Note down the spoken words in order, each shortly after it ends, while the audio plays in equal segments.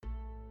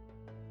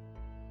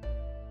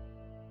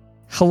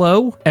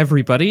Hello,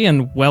 everybody,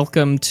 and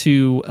welcome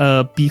to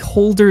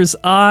Beholder's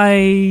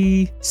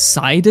Eye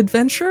side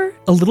adventure.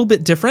 A little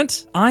bit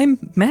different. I'm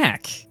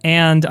Mac,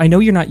 and I know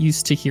you're not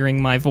used to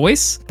hearing my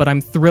voice, but I'm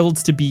thrilled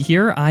to be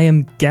here. I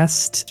am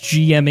guest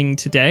GMing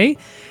today,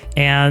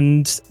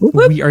 and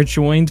we are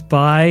joined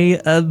by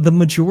the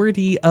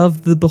majority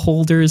of the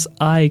Beholder's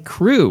Eye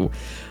crew.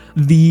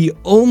 The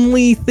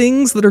only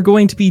things that are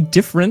going to be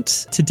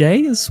different today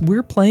is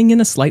we're playing in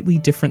a slightly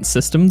different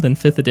system than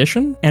 5th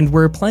edition, and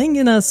we're playing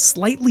in a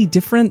slightly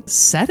different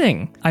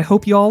setting. I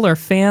hope y'all are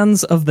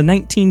fans of the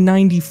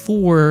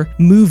 1994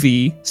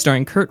 movie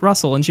starring Kurt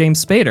Russell and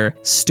James Spader,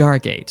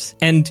 Stargate,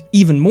 and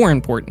even more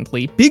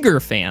importantly, bigger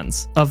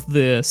fans of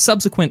the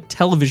subsequent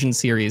television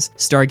series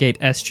Stargate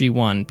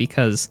SG-1,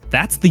 because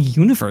that's the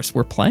universe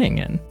we're playing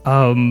in.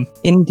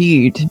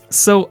 Indeed.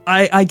 So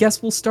I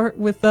guess we'll start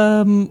with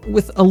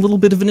a little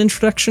bit of an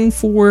introduction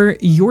for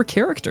your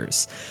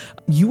characters.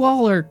 You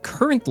all are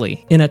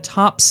currently in a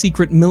top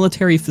secret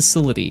military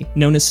facility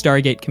known as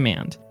Stargate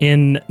Command.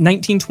 In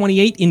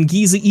 1928, in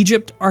Giza,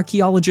 Egypt,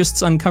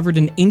 archaeologists uncovered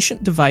an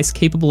ancient device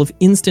capable of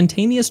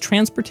instantaneous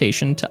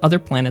transportation to other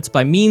planets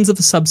by means of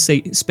a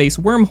subspace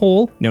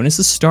wormhole known as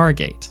a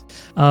Stargate.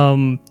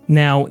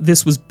 Now,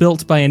 this was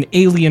built by an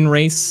alien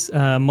race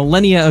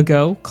millennia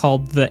ago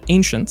called the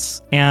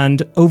Ancients,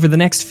 and over the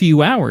next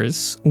few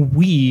hours,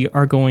 we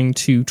are going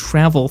to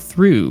travel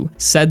through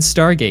said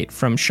Stargate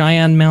from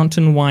Cheyenne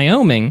Mountain,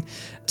 Wyoming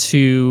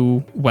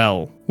to,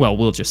 well,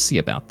 we'll just see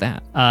about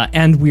that.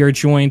 And we are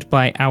joined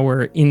by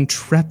our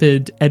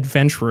intrepid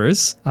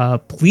adventurers.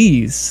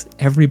 Please,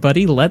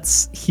 everybody,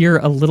 let's hear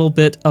a little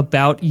bit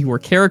about your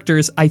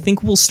characters. I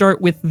think we'll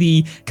start with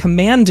the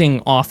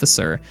commanding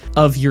officer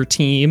of your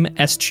team,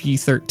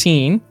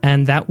 SG-13,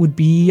 and that would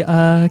be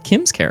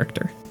Kim's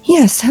character.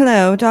 Yes,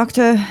 hello,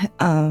 Dr.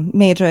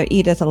 Major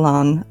Edith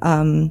Alon.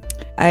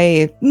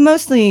 I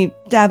mostly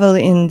dabble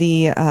in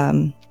the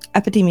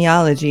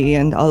epidemiology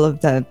and all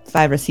of the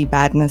virusy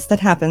badness that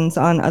happens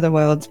on other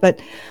worlds, but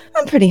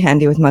I'm pretty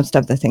handy with most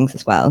of the things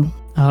as well.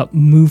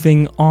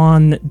 Moving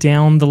on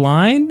down the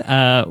line,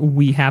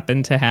 we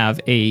happen to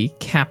have a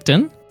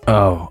captain.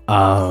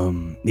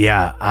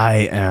 Yeah,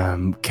 I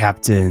am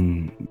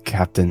Captain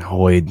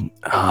Hoyd.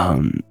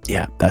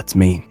 Yeah, that's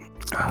me.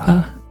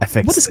 I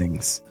fix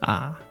things.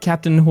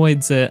 Captain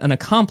Hoyd's an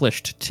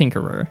accomplished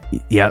tinkerer.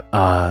 Yep.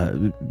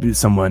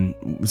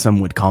 Some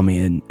would call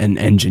me an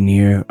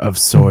engineer of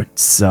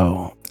sorts.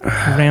 So,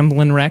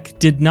 Ramblin' Wreck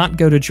did not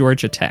go to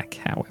Georgia Tech,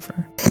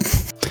 however.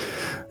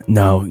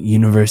 No,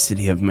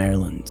 University of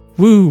Maryland.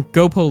 Woo!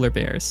 Go Polar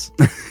Bears.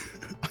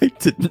 I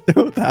didn't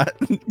know that.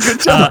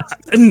 Good job.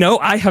 No,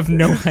 I have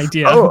no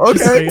idea. Oh,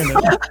 okay.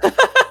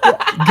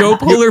 Go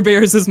Polar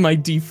Bears is my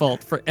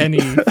default for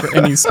any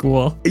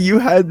school. You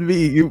had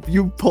me.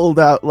 You pulled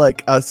out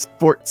like a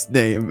sports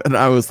name, and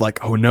I was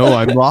like, "Oh no,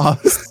 I'm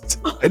lost.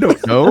 I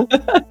don't know."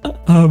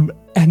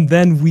 And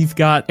then we've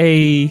got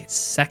a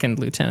second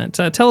lieutenant.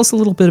 Tell us a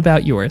little bit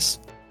about yours.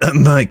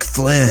 I'm Mike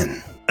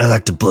Flynn. I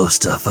like to blow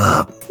stuff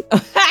up.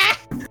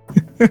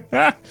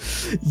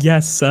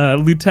 Yes,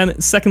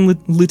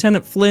 Second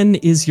Lieutenant Flynn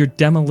is your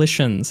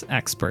demolitions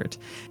expert,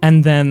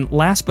 and then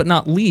last but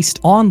not least,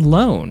 on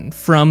loan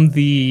from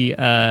the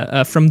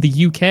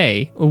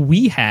UK,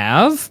 we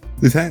have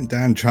Lieutenant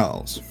Dan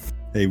Charles,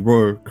 a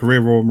career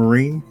Royal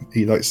Marine.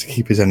 He likes to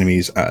keep his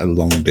enemies at a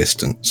long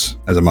distance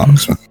as a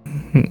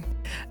marksman.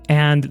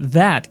 And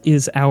that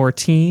is our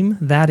team.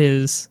 That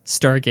is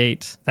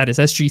Stargate. That is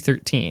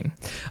SG-13.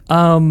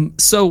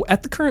 So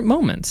at the current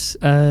moment,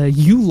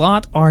 you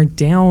lot are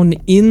down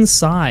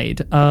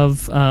inside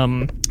of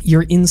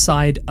you're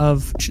inside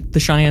of the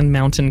Cheyenne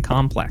Mountain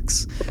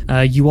complex.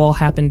 You all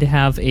happen to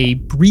have a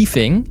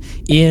briefing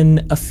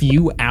in a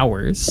few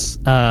hours,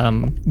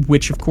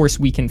 which of course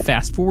we can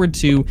fast forward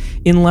to,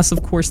 unless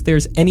of course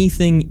there's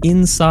anything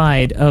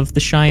inside of the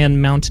Cheyenne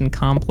Mountain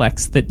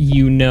complex that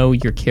you know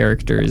your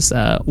characters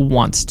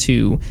want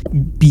to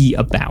be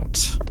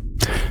about.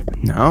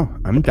 No,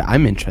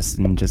 I'm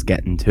interested in just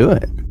getting to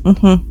it.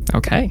 Mm-hmm.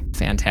 Okay,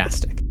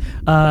 fantastic.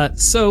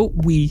 So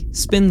we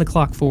spin the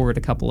clock forward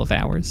a couple of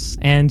hours,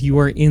 and you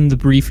are in the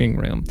briefing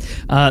room.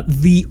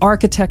 The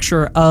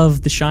architecture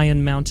of the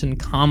Cheyenne Mountain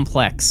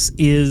complex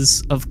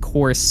is, of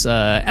course,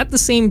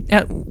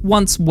 at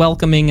once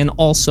welcoming and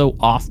also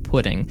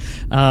off-putting.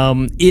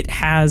 It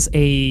has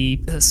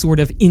a sort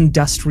of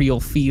industrial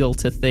feel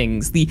to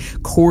things. The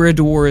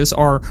corridors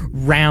are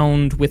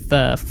round with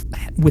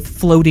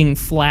floating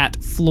flat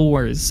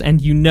floors,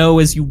 and you know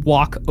as you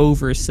walk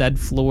over said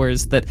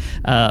floors that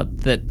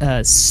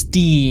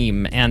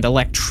steam and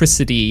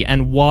electricity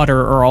and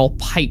water are all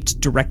piped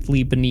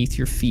directly beneath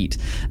your feet.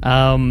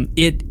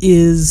 It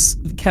is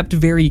kept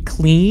very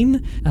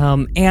clean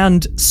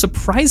and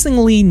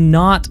surprisingly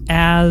not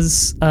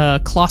as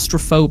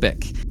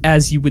claustrophobic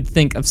as you would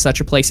think of such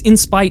a place, in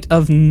spite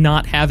of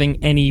not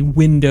having any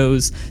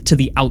windows to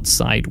the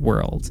outside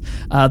world.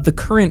 The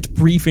current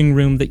briefing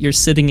room that you're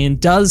sitting in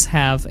does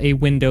have a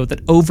window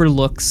that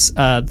overlooks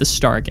the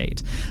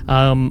Stargate.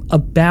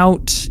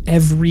 About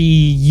every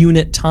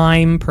unit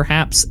time,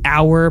 perhaps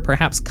hour,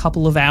 perhaps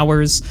couple of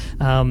hours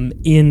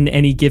in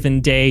any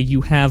given day,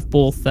 you have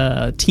both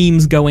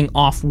teams going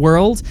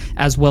off-world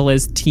as well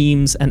as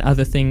teams and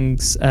other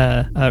things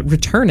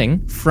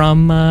returning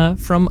from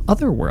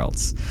other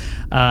worlds.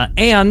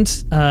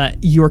 And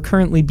you're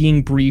currently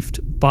being briefed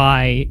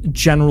by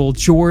General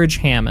George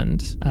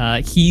Hammond.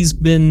 He's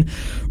been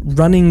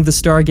running the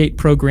Stargate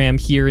program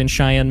here in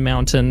Cheyenne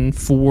Mountain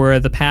for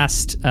the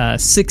past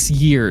 6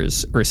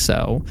 years or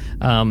so.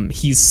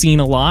 He's seen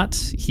a lot.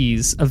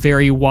 He's a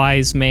very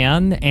wise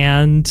man,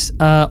 and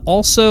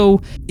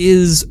also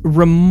is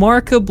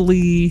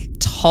remarkably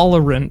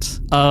tolerant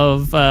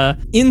of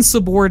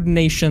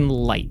insubordination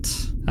light.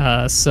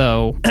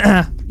 So,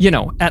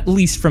 at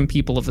least from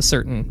people of a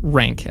certain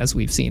rank, as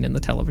we've seen in the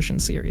television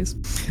series.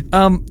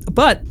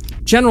 But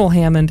General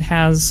Hammond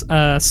has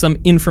some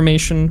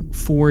information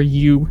for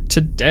you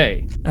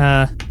today.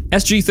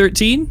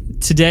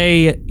 SG-13,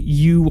 today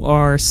you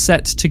are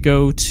set to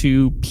go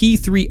to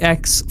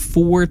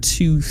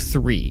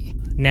P3X423.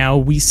 Now,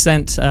 we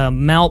sent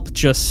Malp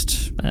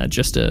just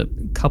a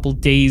couple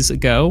days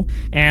ago,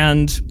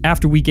 and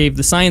after we gave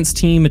the science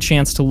team a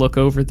chance to look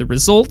over the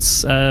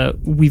results,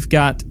 we've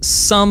got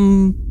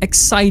some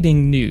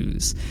exciting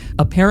news.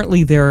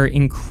 Apparently, there are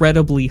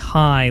incredibly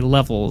high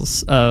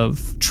levels of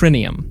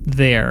trinium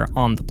there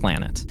on the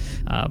planet.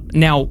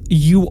 Now,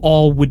 you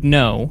all would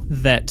know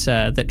that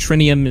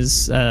trinium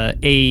is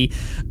a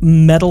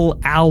metal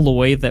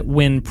alloy that,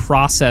 when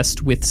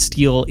processed with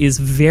steel, is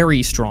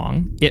very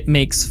strong. It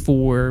makes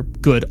for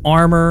good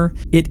armor.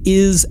 It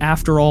is,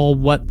 after all,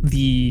 what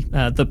the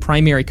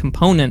primary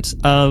component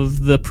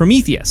of the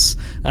Prometheus.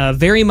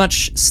 Very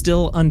much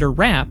still under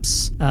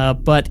wraps,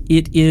 but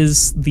it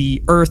is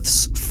the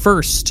Earth's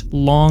first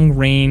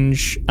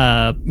long-range,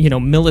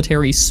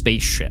 military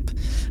spaceship,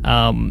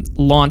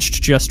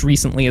 launched just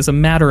recently. As a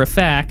matter of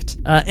fact,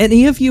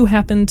 any of you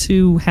happen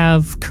to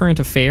have current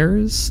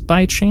affairs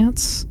by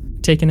chance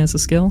taken as a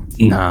skill?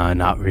 Nah,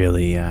 not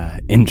really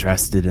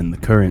interested in the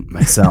current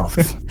myself.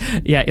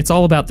 Yeah, it's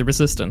all about the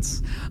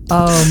resistance.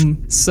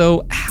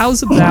 So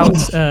how's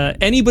about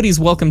anybody's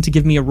welcome to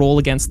give me a roll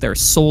against their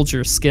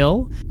soldier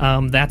skill.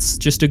 That's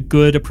just a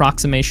good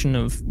approximation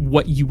of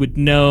what you would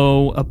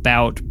know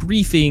about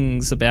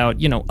briefings,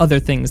 about, other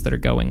things that are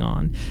going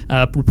on.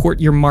 Report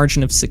your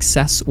margin of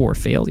success or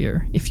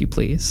failure, if you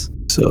please.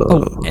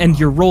 So, and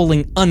you're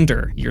rolling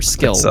under your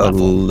skill it's level.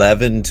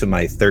 11 to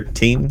my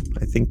 13.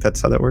 I think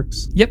that's how that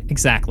works. Yep,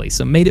 exactly.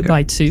 So made it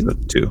by 2. So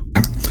 2.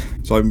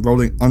 So I'm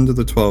rolling under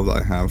the 12 that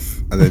I have,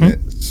 and then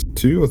it's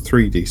 2 or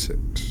 3d6.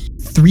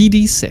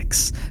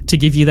 3d6 to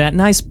give you that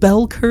nice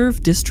bell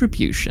curve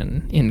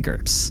distribution in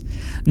GURPS.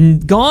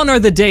 Gone are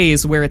the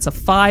days where it's a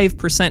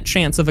 5%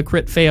 chance of a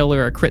crit fail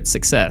or a crit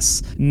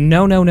success.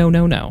 No.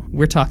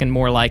 We're talking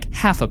more like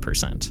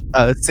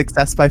 0.5%.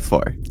 Success by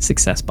 4.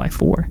 Success by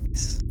 4.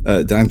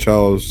 Dan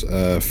Charles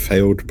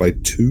failed by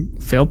 2.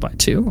 Failed by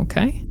 2,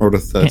 okay. Rolled a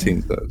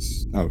 13.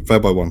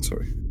 Failed by 1,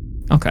 sorry.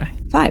 Okay.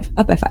 5,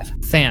 up by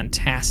 5.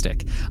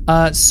 Fantastic.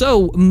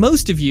 So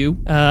most of you,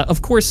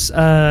 of course,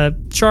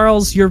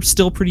 Charles, you're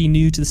still pretty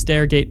new to the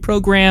Stargate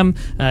program.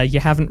 You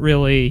haven't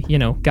really,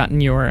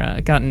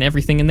 gotten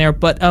everything in there.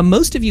 But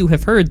most of you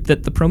have heard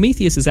that the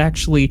Prometheus is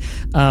actually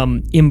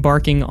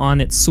embarking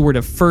on its sort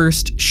of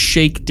first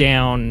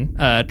shakedown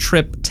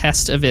trip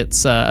test of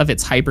its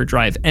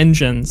hyperdrive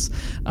engines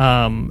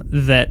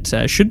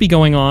that should be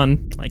going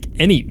on like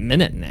any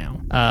minute now.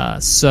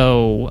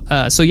 So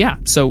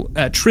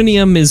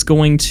Trinium is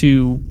going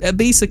to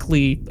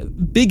basically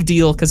big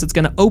deal because it's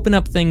going to open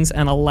up things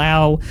and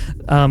allow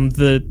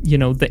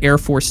the Air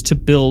Force to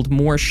build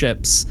more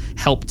ships,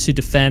 help to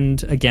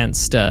defend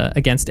against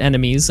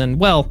enemies,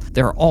 and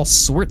there are all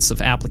sorts of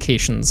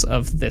applications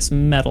of this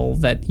metal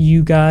that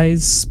you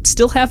guys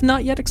still have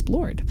not yet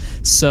explored.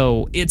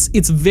 So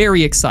it's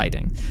very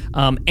exciting.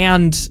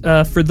 And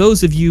for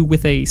those of you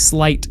with a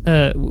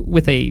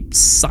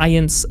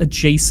science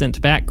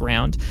adjacent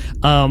background,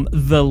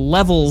 the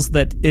levels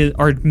that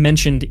are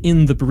mentioned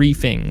in the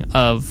briefing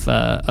of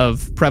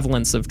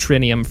prevalence of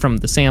trinium from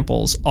the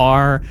samples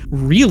are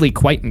really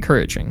quite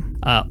encouraging.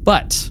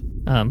 But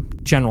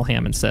General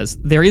Hammond says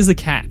there is a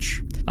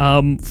catch.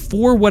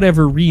 For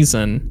whatever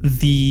reason,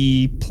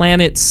 the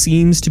planet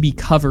seems to be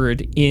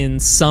covered in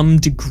some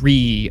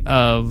degree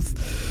of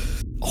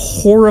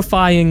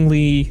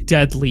horrifyingly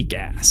deadly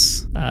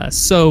gas.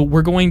 So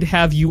we're going to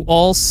have you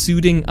all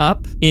suiting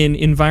up in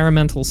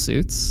environmental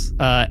suits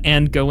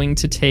and going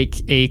to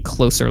take a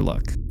closer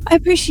look. I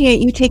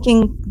appreciate you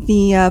taking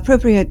the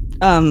appropriate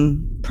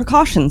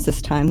precautions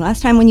this time.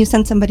 Last time when you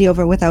sent somebody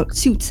over without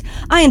suits,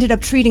 I ended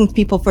up treating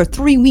people for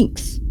 3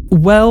 weeks.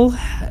 Well,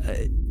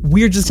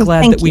 we're just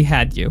glad that we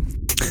had you.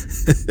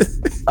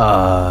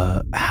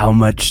 How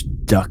much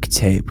duct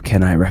tape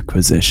can I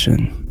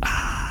requisition?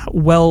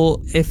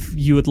 Well, if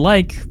you would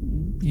like,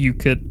 you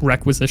could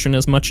requisition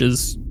as much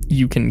as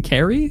you can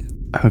carry.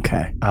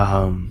 Okay.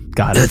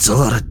 Got it. That's a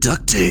lot of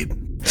duct tape.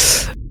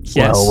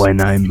 Yes. Well,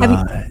 when I'm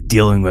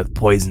dealing with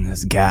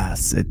poisonous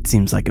gas, it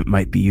seems like it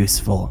might be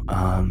useful.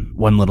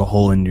 One little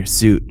hole in your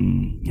suit,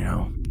 and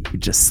you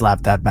just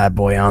slap that bad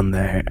boy on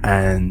there,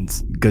 and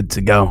good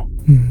to go.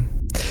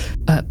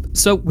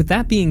 So, with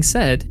that being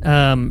said,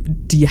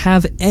 do you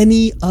have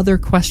any other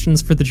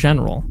questions for the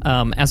general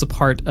as a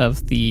part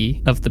of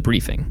the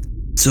briefing?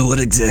 So what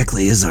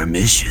exactly is our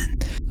mission?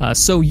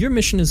 So your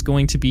mission is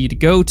going to be to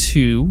go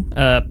to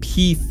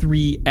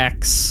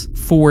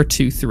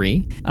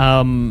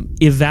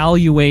P3X423,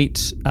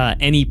 evaluate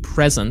any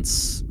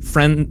presence,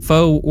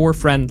 foe or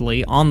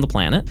friendly, on the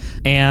planet,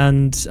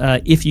 and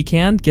if you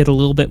can, get a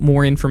little bit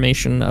more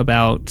information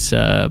about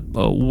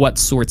what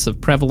sorts of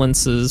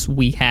prevalences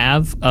we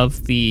have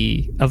of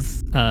the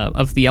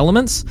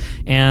elements,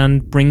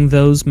 and bring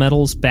those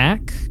metals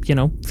back.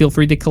 Feel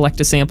free to collect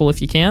a sample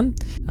if you can.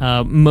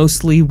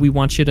 Mostly, we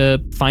want you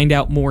to find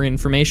out more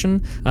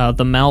information.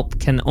 The MALP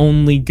can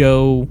only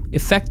go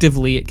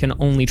effectively; it can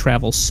only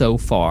travel so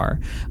far,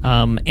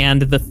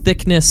 and the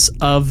thickness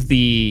of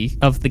the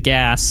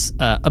gas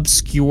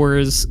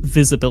obscures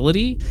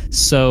visibility.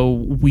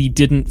 So we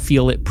didn't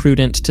feel it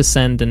prudent to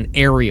send an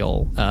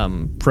aerial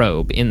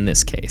probe in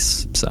this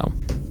case. So,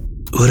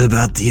 what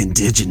about the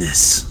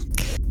indigenous?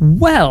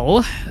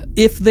 Well,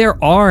 if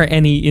there are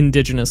any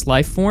indigenous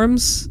life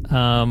forms,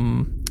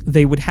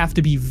 they would have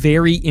to be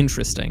very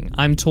interesting.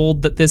 I'm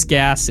told that this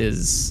gas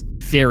is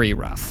very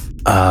rough.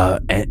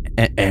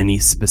 Any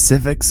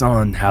specifics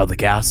on how the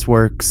gas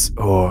works,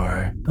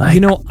 or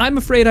I'm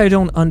afraid I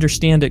don't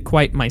understand it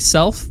quite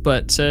myself,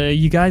 but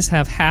you guys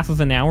have half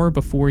of an hour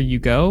before you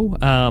go.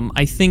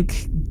 I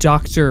think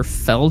Dr.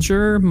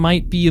 Felger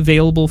might be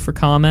available for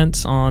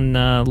comment on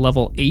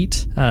level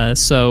 8.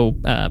 So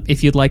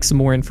if you'd like some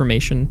more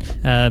information,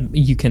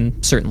 you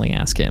can certainly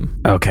ask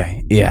him.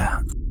 Okay,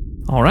 yeah.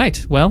 All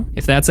right. Well,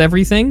 if that's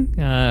everything,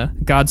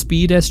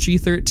 Godspeed,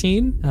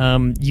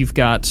 SG-13. You've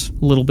got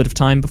a little bit of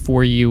time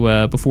before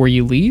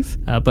you leave,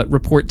 but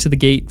report to the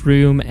gate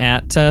room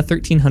at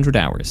 1300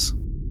 hours.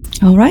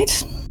 All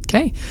right.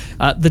 Okay.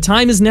 The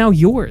time is now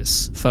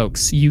yours,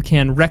 folks. You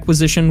can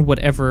requisition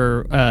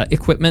whatever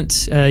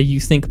equipment you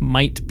think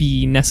might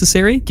be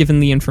necessary, given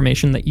the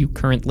information that you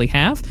currently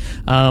have.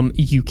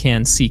 You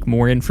can seek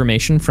more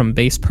information from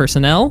base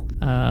personnel.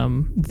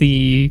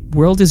 The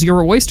world is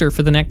your oyster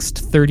for the next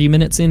 30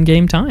 minutes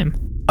in-game time.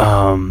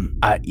 I'm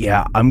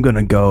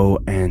gonna go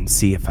and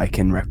see if I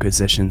can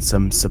requisition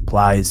some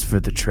supplies for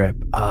the trip.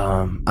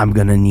 I'm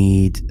gonna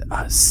need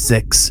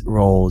 6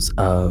 rolls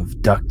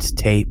of duct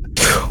tape.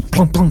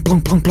 Plunk, plunk,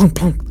 plunk, plunk, plunk,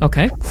 plunk.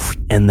 Okay.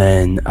 And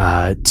then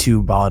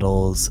 2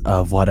 bottles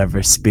of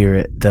whatever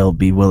spirit they'll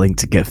be willing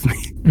to give me.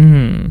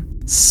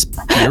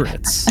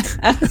 Spirits.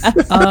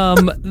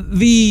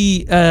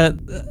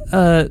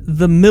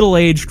 The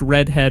middle-aged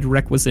redhead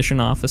requisition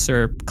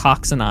officer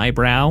cocks an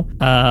eyebrow.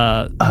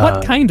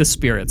 What kind of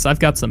spirits? I've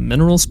got some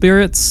mineral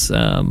spirits.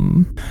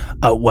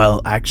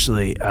 Well,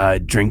 actually,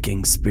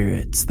 drinking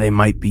spirits. They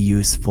might be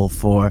useful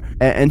for,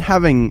 and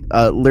having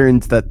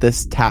learned that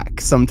this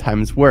tack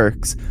sometimes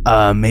works,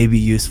 may be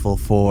useful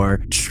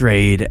for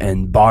trade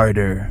and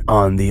barter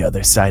on the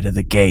other side of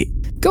the gate.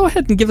 Go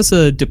ahead and give us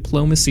a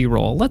diplomacy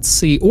roll. Let's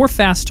see. Or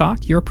fast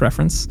talk, your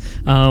preference.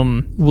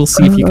 We'll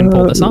see if you can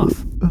pull this off.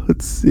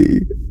 Let's see.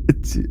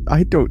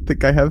 I don't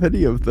think I have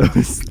any of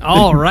those.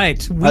 All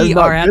right. We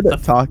are at the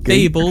talking.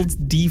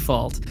 fabled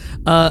default.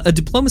 A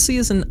diplomacy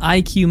is an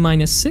IQ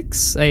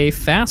 -6. A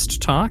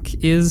fast talk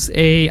is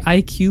a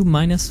IQ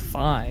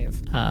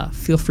 -5.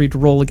 Feel free to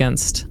roll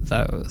against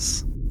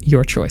those.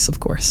 Your choice, of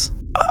course.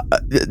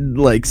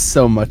 Like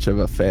so much of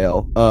a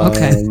fail.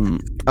 Okay.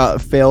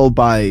 Fail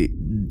by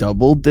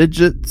double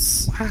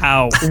digits.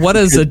 Wow. What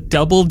does a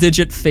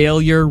double-digit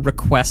failure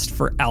request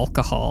for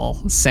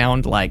alcohol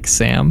sound like,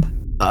 Sam?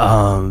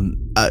 Like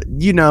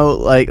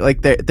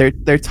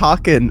they're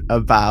talking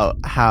about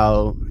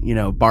how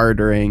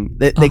bartering.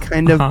 They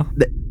kind of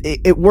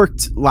it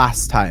worked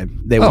last time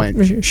they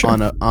went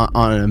sure.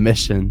 on a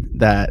mission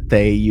that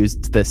they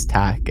used this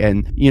tack,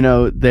 and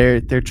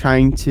they're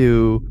trying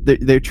to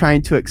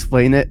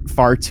explain it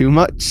far too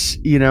much.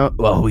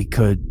 Well, we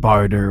could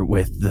barter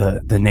with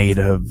the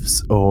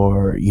natives,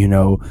 or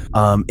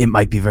it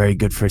might be very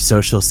good for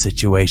social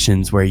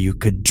situations where you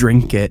could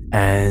drink it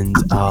and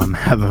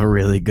have a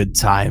really good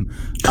time.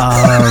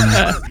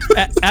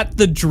 At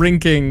the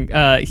drinking,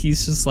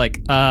 he's just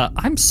like,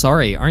 I'm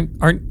sorry,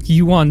 aren't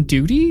you on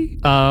duty?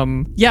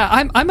 Yeah,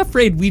 I'm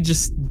afraid we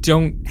just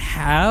don't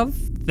have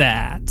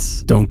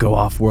that. Don't go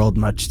off world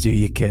much, do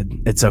you, kid?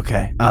 It's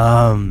okay.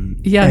 I'm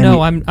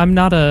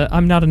not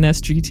an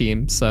SG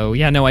team, so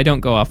yeah, no, I don't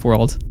go off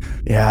world.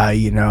 Yeah,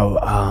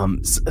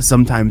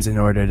 sometimes in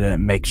order to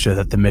make sure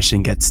that the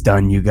mission gets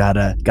done, you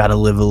gotta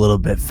live a little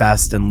bit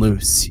fast and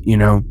loose,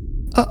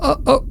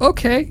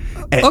 Okay.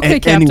 A- Okay, a-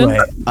 Captain. anyway,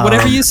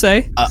 Whatever you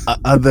say.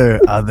 Other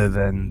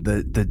than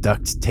the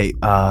duct tape,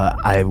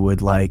 I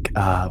would like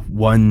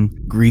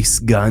 1 grease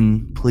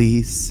gun,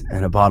 please,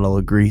 and a bottle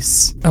of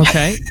grease.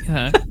 Okay.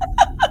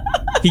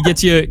 He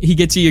gets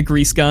you a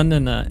grease gun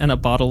and a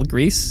bottle of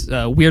grease.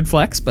 Weird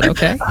flex, but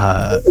okay.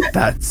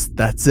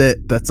 That's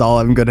it. That's all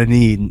I'm gonna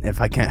need.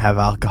 If I can't have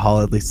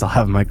alcohol, at least I'll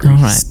have my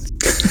grease.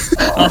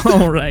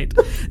 All right.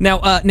 Now,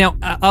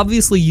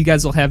 obviously, you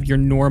guys will have your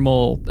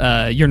normal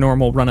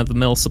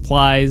run-of-the-mill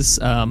supplies,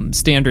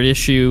 standard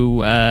issue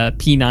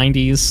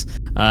P90s,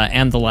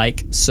 and the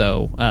like.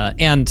 So,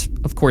 and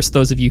of course,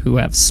 those of you who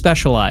have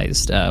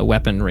specialized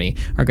weaponry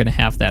are going to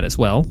have that as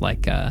well.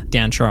 Like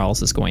Dan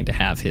Charles is going to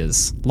have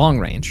his long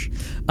range.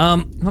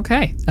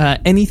 Okay.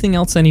 Anything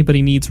else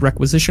anybody needs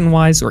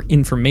requisition-wise or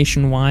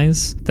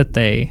information-wise that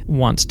they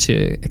want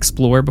to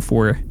explore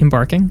before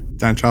embarking?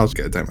 Dan Charles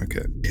get a demo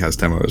kit. He has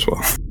demo as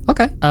well.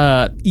 Okay.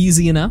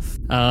 Easy enough.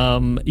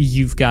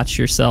 You've got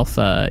yourself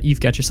a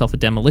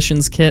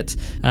demolitions kit.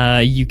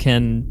 You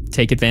can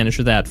take advantage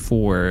of that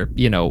for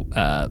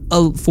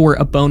for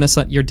a bonus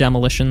on your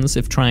demolitions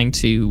if trying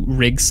to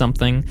rig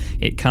something.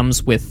 It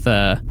comes with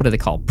what do they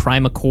call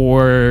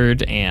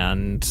Primacord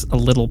and a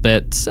little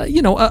bit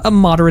a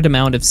moderate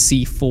amount of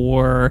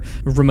C4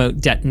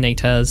 remote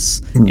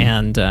detonators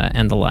and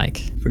the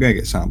like. If we're gonna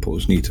get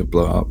samples, need to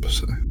blow up.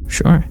 So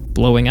Sure.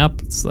 Blowing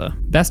up, it's the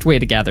best way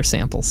to gather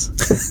samples.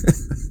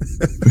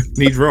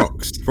 need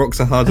rocks.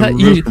 Rocks are hard to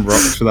remove from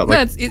rocks without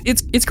like. Yeah,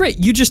 it's great.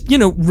 You just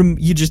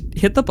you just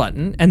hit the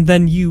button and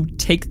then you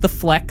take the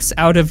flecks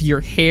out of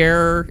your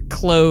hair,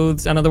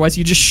 clothes, and otherwise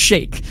you just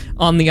shake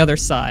on the other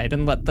side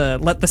and let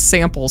the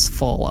samples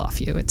fall off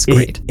you. It's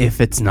great.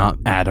 If it's not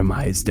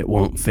atomized, it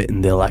won't fit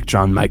in the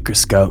electron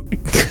microscope.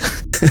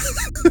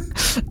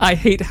 I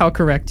hate how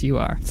correct you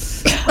are.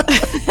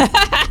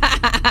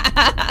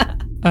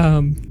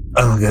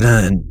 I'm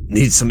gonna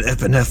need some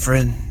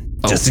epinephrine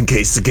just in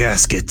case the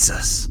gas gets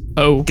us.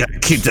 Oh, Gotta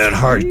keep that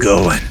heart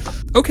going.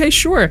 okay,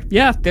 sure.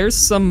 Yeah, there's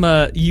some.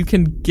 You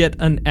can get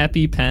an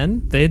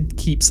EpiPen. They'd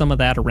keep some of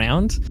that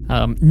around.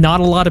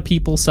 Not a lot of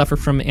people suffer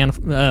from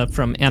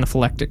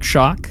anaphylactic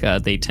shock.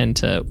 They tend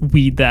to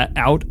weed that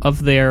out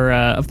of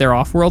their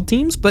off-world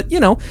teams. But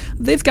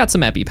they've got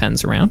some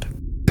EpiPens around.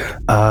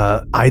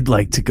 I'd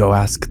like to go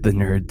ask the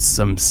nerds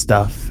some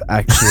stuff,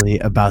 actually,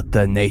 about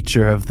the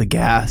nature of the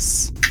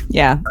gas.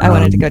 Yeah, I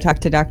wanted to go talk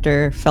to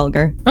Dr.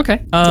 Felger.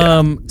 Okay.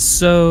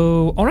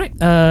 So, all right.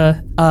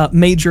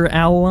 Major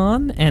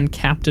Alalon and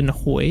Captain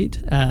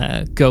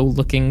Hoyd go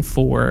looking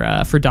for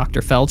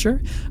Dr.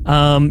 Felger.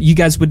 You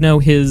guys would know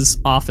his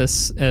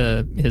office,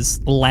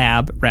 his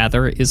lab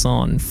rather, is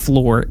on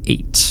floor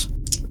 8.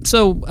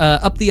 So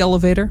up the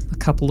elevator, a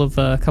couple of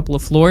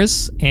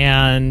floors,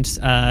 and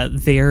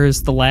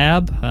there's the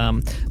lab.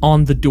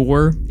 On the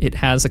door, it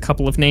has a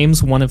couple of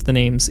names. One of the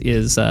names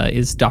is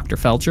Dr.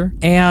 Felger,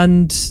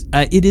 and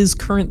it is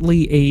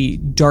currently a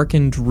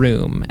darkened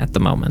room at the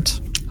moment.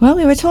 Well,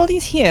 we were told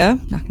he's here.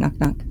 Knock, knock,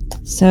 knock.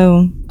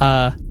 So,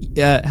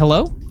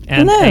 Hello.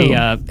 And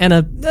Hello.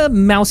 a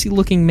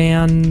mousy-looking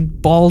man,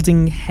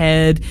 balding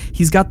head.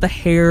 He's got the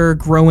hair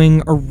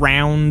growing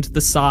around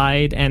the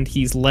side, and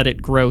he's let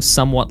it grow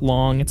somewhat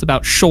long. It's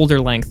about shoulder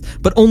length,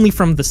 but only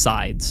from the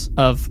sides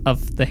of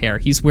the hair.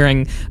 He's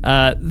wearing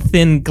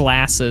thin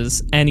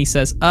glasses, and he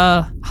says,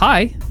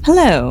 hi.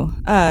 hello,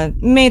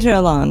 Major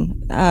Alon.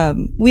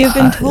 We have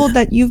been told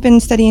that you've been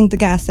studying the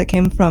gas that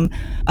came from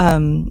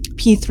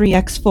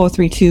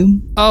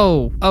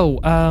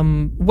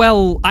P3X432.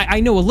 Well, I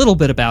know a little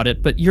bit about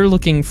it, but you're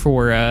looking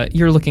for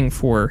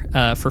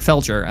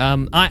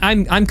Felger.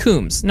 I'm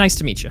Coombs. Nice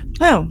to meet you.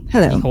 Oh,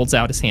 hello. He holds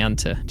out his hand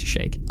to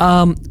shake.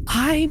 I'm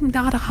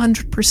not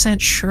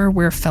 100% sure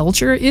where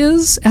Felger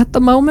is at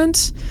the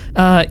moment.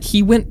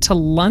 He went to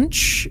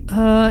lunch,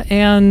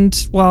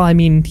 and well, I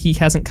mean, he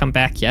hasn't come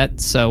back yet,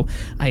 so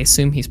I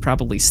assume he's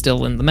probably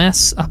still in the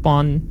mess up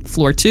on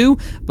floor 2.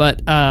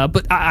 But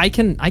I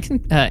can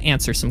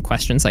answer some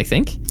questions, I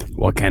think.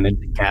 What kind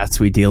of gas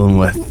we dealing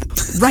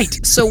with?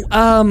 Right. So,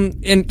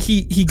 and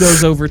he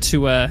goes over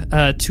to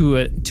a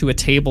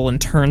table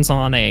and turns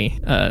on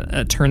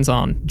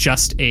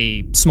just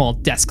a small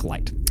desk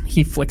light.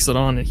 He flicks it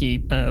on and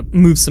he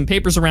moves some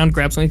papers around,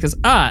 grabs one, and he goes,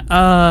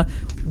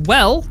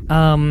 well,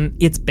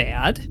 it's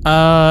bad,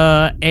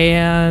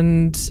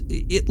 and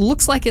it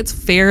looks like it's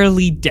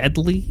fairly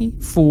deadly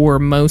for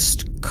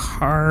most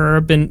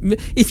carbon.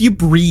 If you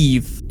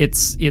breathe,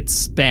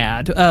 it's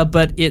bad,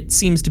 but it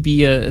seems to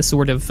be a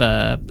sort of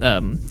a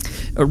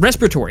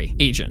respiratory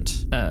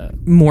agent,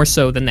 more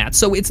so than that.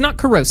 So it's not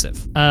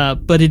corrosive,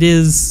 but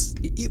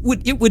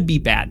it would be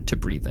bad to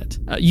breathe it.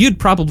 You'd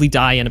probably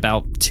die in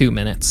about 2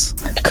 minutes.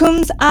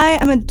 Coombs, I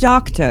am a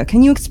doctor.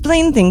 Can you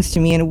explain things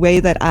to me in a way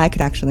that I could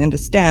actually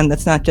understand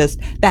that's not just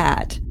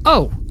bad?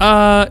 Oh,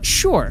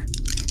 sure.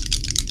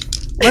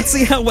 Let's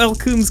see how well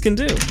Coombs can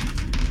do.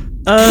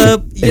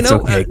 It's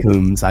okay,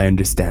 Coombs. I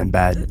understand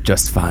bad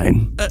just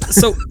fine.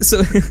 So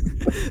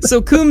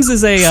Coombs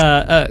is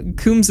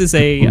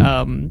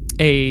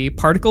a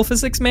particle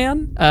physics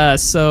man.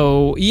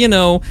 So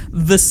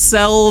the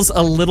cell's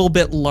a little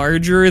bit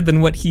larger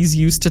than what he's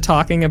used to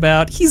talking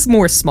about. He's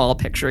more small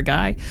picture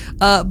guy.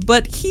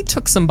 But he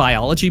took some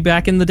biology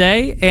back in the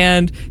day,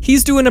 and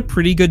he's doing a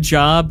pretty good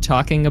job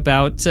talking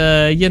about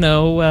talking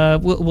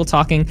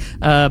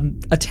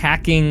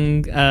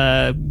attacking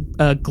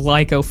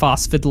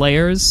glycophosphid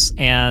layers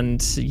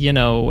and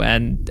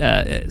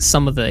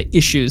some of the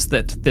issues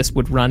that this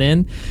would run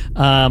in.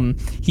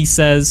 He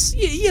says,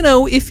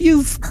 if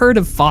you've heard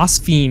of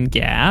phosphine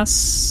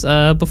gas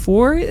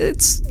before,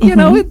 it's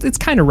it's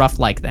kind of rough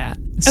like that.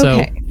 So,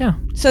 okay. Yeah.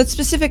 So it's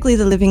specifically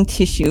the living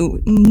tissue,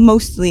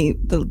 mostly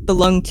the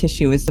lung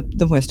tissue is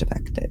the worst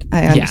affected.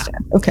 I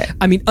understand. Yeah. Okay.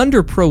 I mean,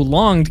 under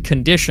prolonged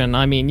condition,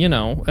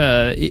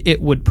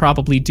 it would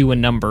probably do a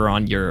number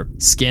on your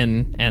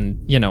skin and,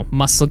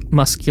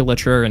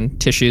 musculature and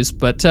tissues.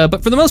 But for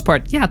the most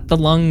part, yeah, the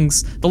lung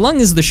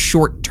is the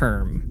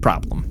short-term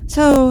problem.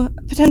 So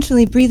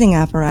potentially breathing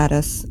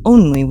apparatus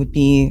only would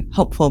be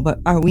helpful, but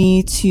are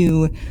we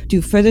to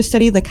do further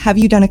study? Like, have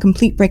you done a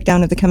complete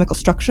breakdown of the chemical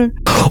structure?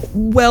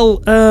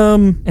 Well,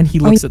 and he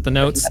looks at the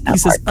notes. He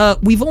says,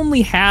 "We've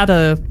only had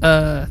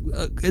a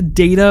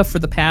data for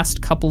the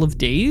past couple of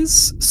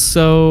days,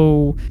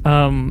 so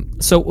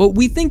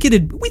we think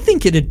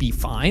it'd be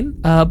fine.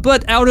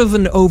 But out of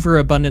an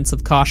overabundance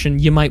of caution,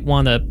 you might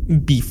want to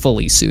be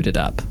fully suited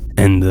up."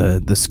 And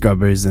the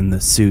scrubbers and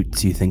the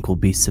suits, you think will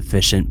be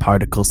sufficient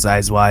particle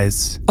size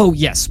wise? Oh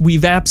yes,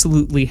 we've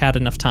absolutely had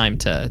enough time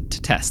to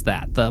test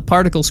that. The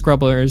particle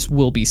scrubbers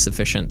will be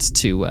sufficient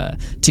to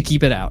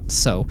keep it out,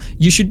 so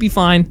you should be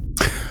fine.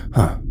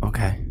 Huh,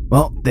 okay.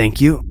 Well, thank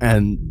you.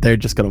 And they're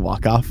just going to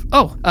walk off.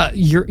 Oh,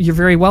 you're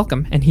very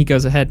welcome. And he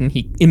goes ahead and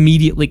he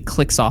immediately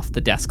clicks off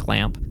the desk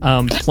lamp,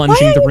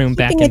 plunging the room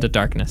back into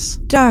darkness.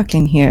 Dark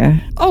in here.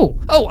 Oh,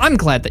 I'm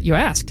glad that you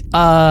asked.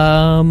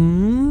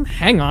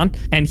 Hang on.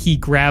 And he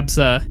grabs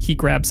a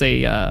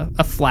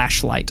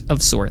flashlight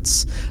of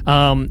sorts.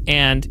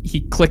 And he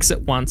clicks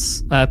it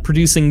once,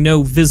 producing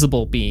no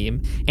visible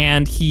beam,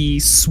 and he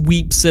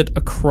sweeps it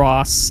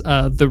across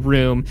the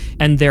room,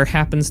 and there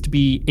happens to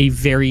be a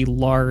very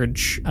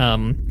large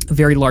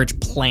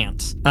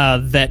plant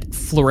that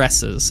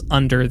fluoresces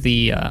under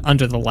the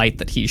light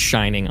that he's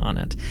shining on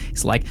it.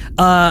 He's like,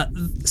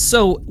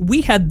 so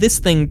we had this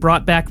thing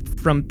brought back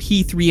from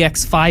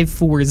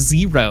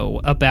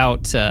P3X540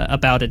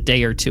 about a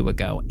day or two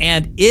ago,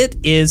 and it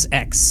is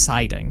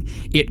exciting.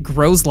 It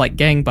grows like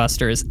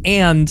gangbusters,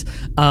 and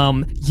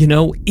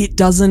it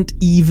doesn't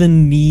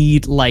even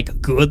need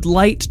like good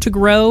light to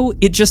grow.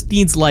 It just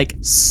needs like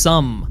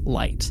some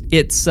light.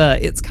 It's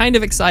kind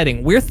of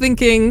exciting. We're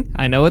thinking,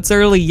 I know it's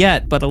early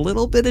yet, but a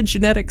little bit of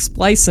genetic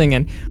splicing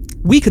and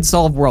we could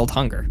solve world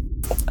hunger.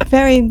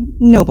 Very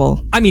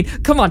noble. I mean,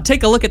 come on,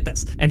 take a look at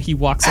this. And he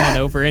walks on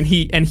over and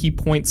he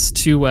points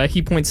to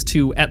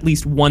at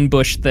least one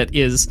bush that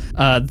is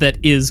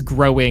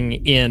growing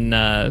in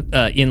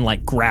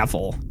like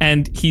gravel.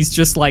 And he's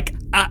just like,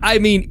 I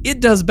mean, it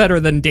does better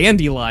than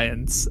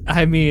dandelions.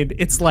 I mean,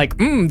 it's like,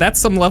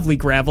 that's some lovely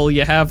gravel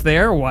you have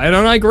there. Why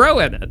don't I grow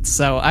in it?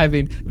 So, I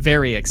mean,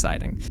 very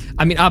exciting.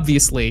 I mean,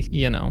 obviously,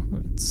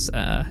 it's,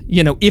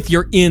 if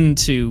you're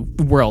into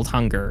world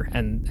hunger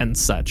and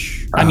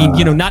such. I mean,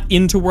 not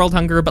into world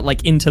hunger, but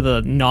like into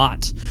the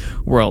not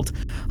world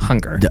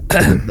hunger.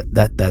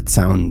 That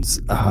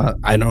sounds,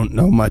 I don't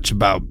know much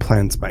about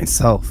plants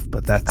myself,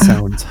 but that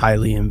sounds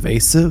highly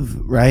invasive,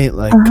 right?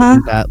 Like,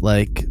 couldn't that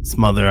like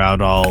smother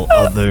out all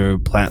other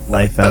plant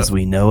life as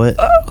we know it?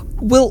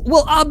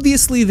 Well,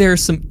 obviously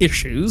there's some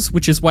issues,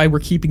 which is why we're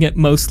keeping it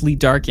mostly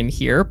dark in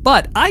here,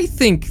 but we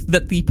think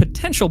that the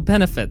potential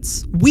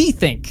benefits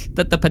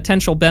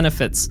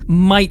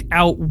might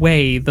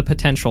outweigh the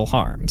potential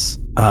harms.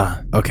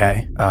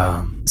 Okay.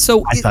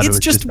 So it's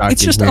just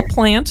a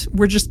plant.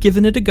 We're just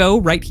giving it a go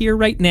right here,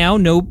 right now.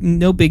 No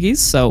biggies.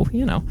 So,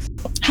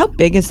 How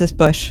big is this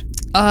bush?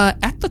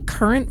 At the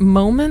current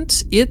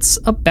moment, it's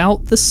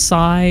about the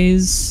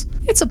size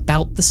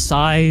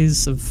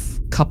of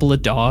a couple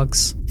of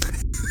dogs.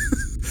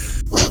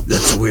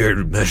 That's a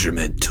weird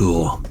measurement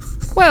tool.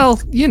 Well,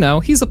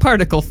 he's a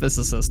particle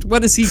physicist.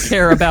 What does he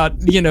care about,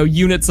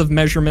 units of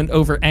measurement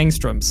over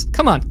angstroms?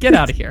 Come on, get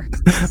out of here.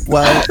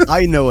 Well,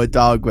 I know a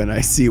dog when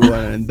I see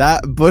one, and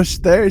that bush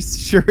there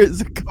sure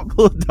is a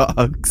couple of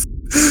dogs.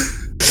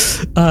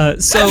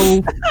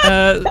 So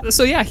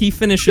yeah, he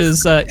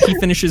finishes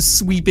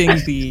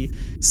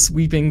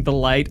sweeping the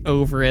light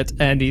over it,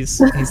 and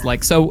he's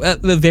like,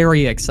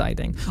 very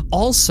exciting.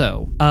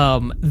 Also,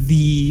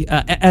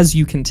 as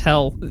you can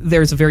tell,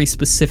 there's a very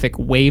specific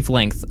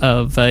wavelength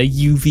of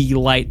UV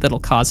light that'll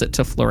cause it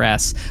to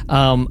fluoresce.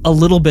 A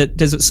little bit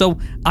so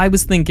I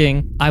was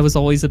thinking, I was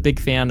always a big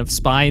fan of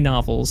spy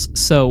novels,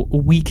 so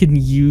we can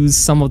use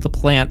some of the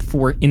plant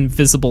for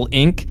invisible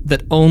ink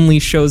that only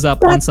shows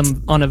up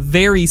on a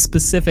very specific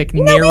specific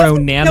We narrow have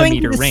to be going to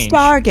nanometer the range.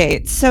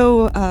 Stargate,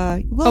 so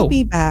we'll Oh.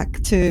 be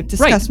back to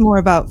discuss more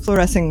about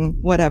fluorescing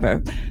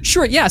whatever.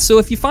 Sure, yeah. So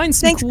if you find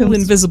some Thanks, cool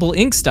Booms. invisible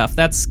ink stuff,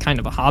 that's kind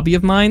of a hobby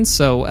of mine.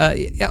 So,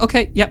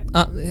 okay, yep.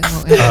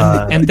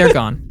 And they're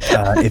gone.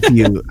 If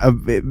you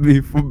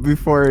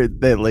before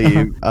they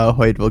leave,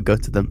 Hoyd will go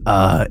to them.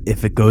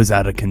 If it goes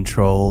out of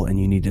control and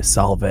you need to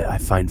solve it, I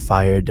find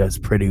fire does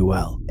pretty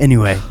well.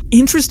 Anyway,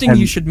 Interesting And-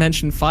 you should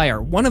mention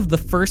fire. One of the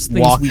first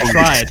things we Walking.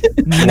 tried.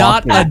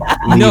 Not a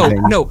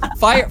Leaving. no.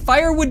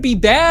 Fire would be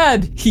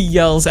bad. He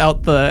yells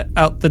out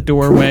the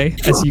doorway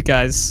as you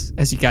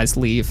guys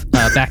leave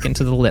back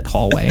into the lit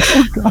hallway.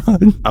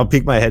 I'll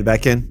peek my head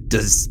back in.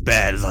 Does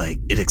bad, like,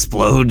 it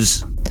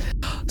explodes?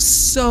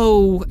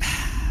 So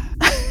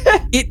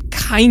it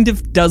kind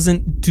of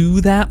doesn't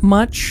do that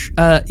much.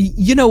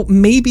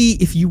 Maybe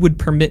if you would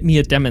permit me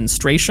a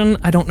demonstration.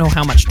 I don't know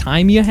how much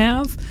time you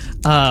have,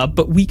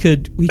 but we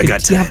could.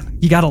 got time.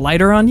 You got a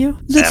lighter on you?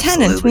 Lieutenant,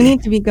 Absolutely. we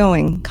need to be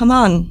going. Come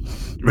on.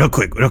 Real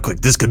quick.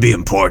 This could be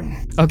important.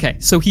 Okay,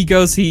 so he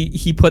goes.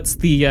 He puts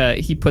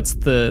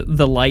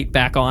the light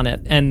back on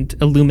it and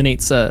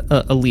illuminates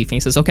a leaf. And he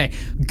says, "Okay,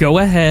 go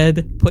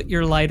ahead, put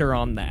your lighter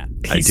on that."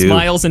 I He do.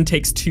 smiles and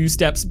takes 2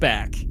 steps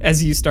back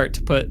as you start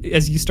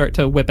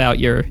to whip out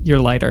your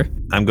lighter.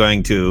 I'm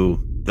going to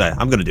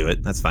do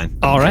it. That's fine.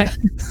 All right.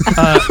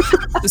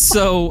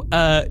 So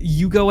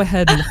you go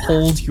ahead and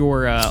hold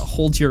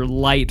your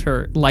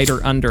lighter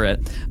under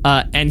it,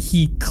 and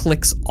he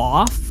clicks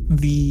off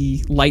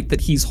the light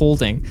that he's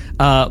holding.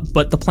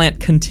 But the plant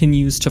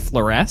continues to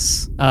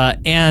fluoresce,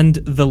 and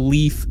the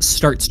leaf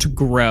starts to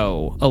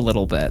grow a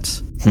little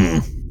bit.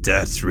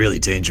 That's really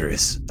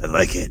dangerous. I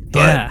like it. But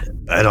Yeah.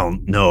 I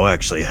don't know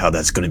actually how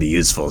that's going to be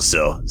useful.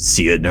 So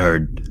see you,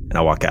 nerd. And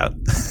I'll walk out.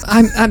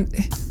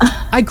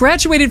 I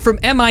graduated from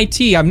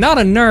MIT. I'm not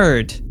a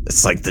nerd.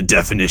 It's like the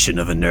definition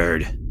of a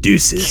nerd.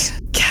 Deuces.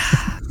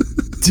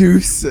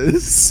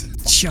 deuces.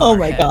 Oh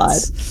my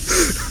Jarheads.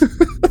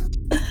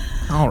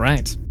 All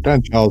right.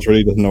 Dan Charles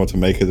really doesn't know what to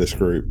make of this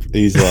group.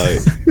 He's like,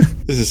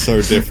 this is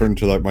so different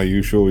to like my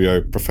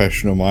usual,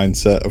 professional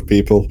mindset of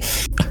people.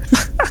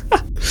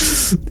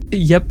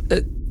 Yep.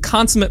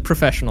 Consummate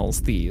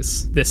professionals,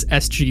 this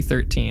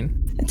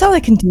SG-13. It's all I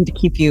can do to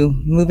keep you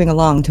moving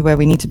along to where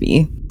we need to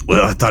be.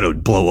 Well, I thought it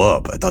would blow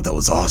up. I thought that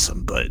was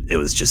awesome, but it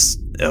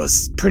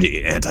was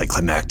pretty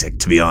anticlimactic,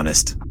 to be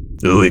honest.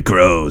 Ooh, it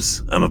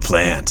grows. I'm a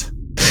plant.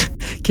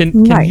 Can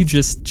Nice. you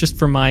just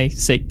for my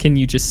sake, can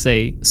you just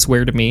say,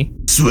 swear to me?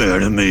 Swear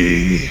to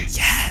me.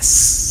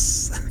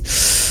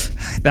 Yes.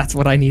 That's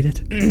what I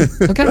needed.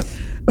 Okay.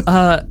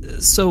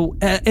 So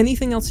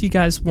anything else you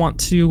guys want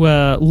to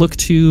look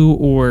to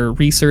or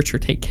research or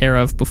take care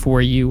of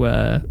before you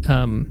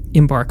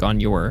embark on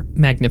your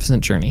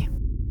magnificent journey?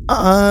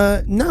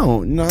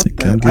 No, not Think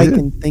that I'm I good.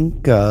 can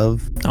think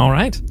of. All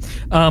right.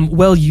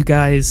 Well, you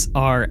guys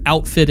are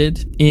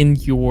outfitted in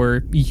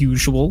your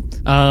usual.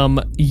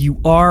 You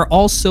are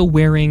also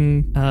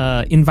wearing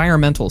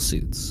environmental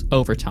suits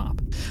over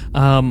top.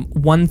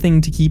 One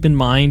thing to keep in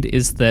mind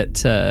is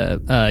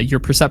that your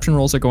perception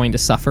rolls are going to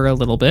suffer a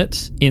little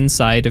bit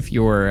inside of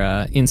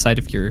your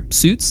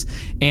suits,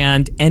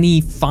 and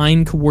any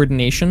fine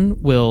coordination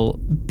will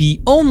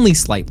be only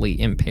slightly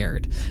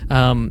impaired.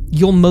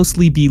 You'll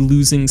mostly be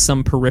losing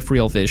some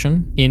peripheral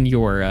vision in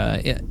your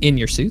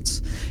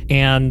suits,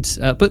 and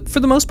but for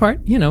the most part,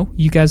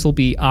 you guys will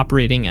be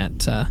operating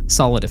at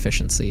solid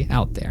efficiency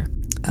out there.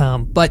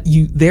 But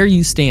there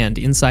you stand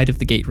inside of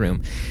the gate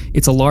room.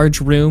 It's a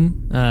large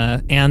room,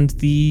 and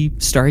the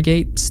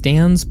Stargate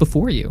stands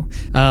before you.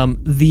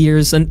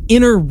 There's an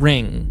inner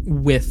ring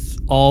with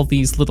all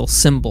these little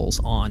symbols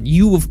on.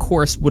 You, of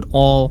course, would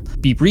all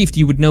be briefed.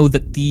 You would know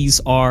that these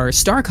are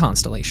star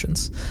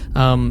constellations.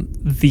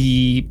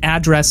 The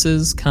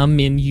addresses come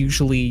in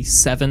usually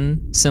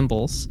 7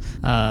 symbols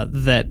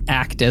that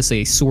act as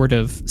a sort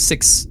of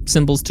 6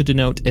 symbols to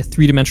denote a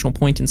 3-dimensional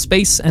point in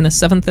space, and a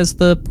 7th as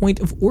the point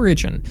of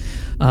origin.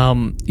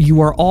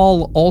 You are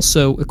all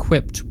also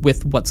equipped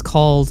with what's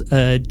called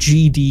a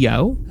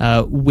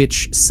GDO,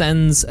 which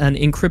sends an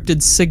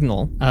encrypted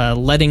signal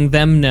letting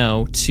them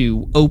know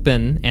to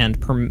open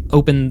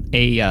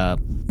a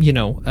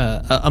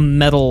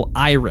metal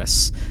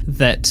iris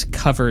that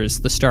covers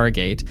the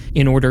Stargate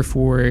in order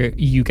for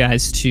you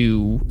guys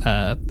to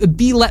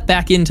be let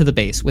back into the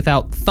base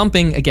without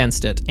thumping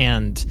against it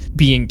and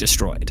being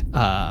destroyed,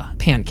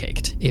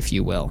 pancaked, if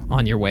you will,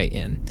 on your way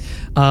in.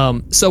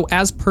 So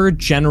as per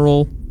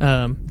general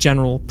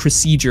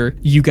procedure,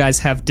 you guys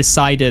have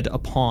decided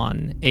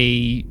upon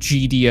a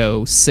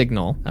GDO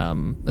signal,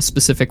 a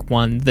specific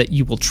one that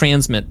you will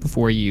transmit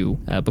before you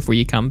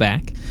come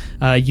back.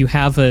 You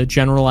have a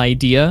general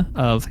idea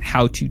of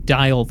how to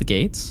dial the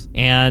gates,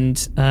 and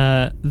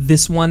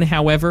this one,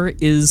 however,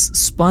 is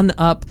spun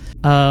up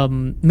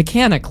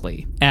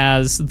mechanically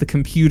as the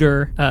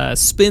computer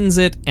spins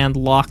it and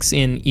locks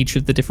in each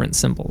of the different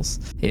symbols.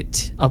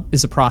 It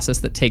is a process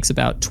that takes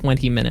about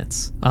 20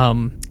 minutes.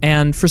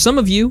 And for some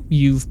of you,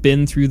 you've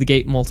been through the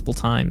gate multiple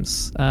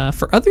times.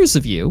 For others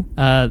of you,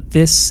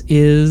 this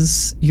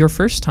is your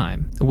first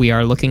time. We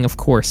are looking, of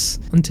course,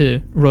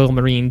 into Royal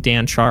Marine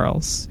Dan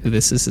Charles, who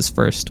this is his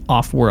first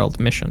off-world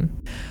mission.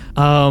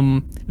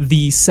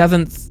 The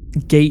 7th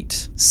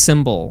gate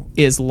symbol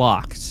is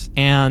locked,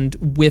 and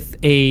with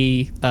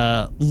a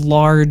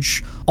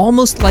large,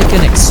 almost like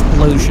an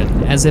explosion,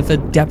 as if a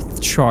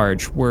depth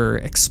charge were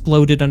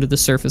exploded under the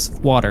surface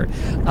of water,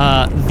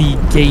 the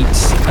gate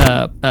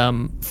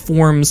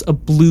forms a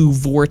blue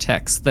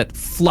vortex that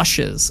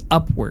flushes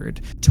upward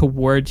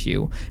toward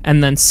you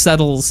and then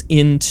settles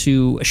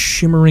into a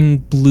shimmering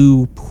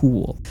blue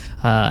pool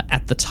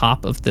at the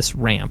top of this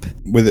ramp.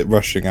 With it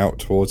rushing out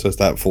towards us,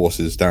 that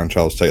forces Dan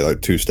Charles to take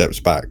like 2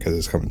 steps back as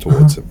it's coming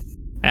towards him.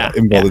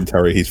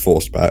 Involuntary, he's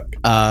forced back.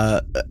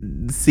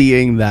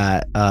 Seeing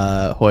that,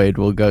 Hoyd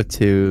will go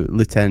to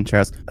Lieutenant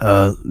Charles.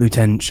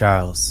 Lieutenant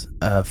Charles,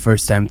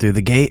 first time through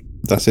the gate?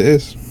 That's it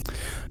is.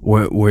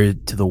 We're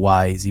to the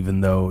wise, even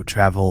though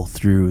travel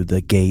through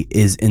the gate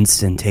is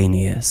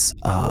instantaneous.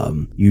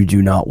 You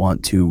do not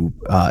want to,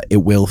 it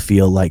will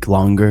feel like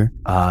longer.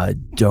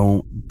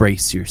 Don't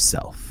brace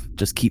yourself.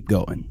 Just keep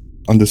going.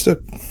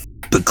 Understood.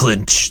 But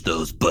clench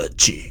those butt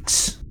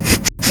cheeks.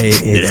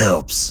 It It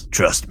helps.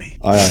 Trust me.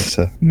 Aye,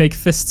 sir. Make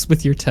fists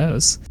with your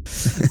toes.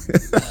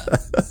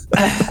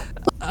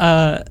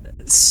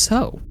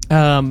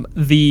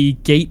 The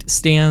gate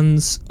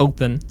stands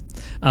open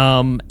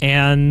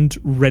and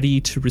ready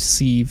to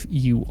receive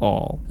you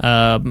all.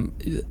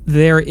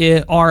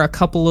 There are a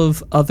couple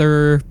of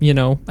other,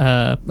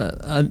 a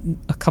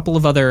couple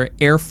of other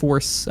Air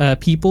Force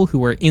people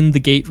who are in the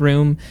gate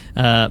room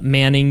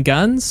manning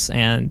guns,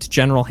 and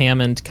General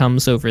Hammond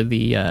comes over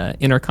the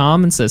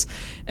intercom and says,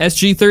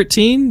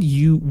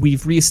 SG-13,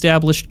 we've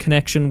reestablished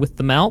connection with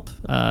the MALP.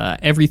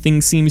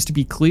 Everything seems to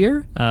be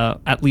clear,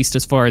 at least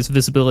as far as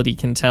visibility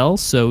can tell,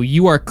 so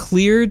you are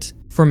cleared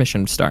for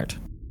mission start.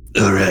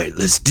 All right,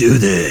 let's do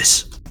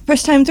this.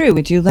 First time through,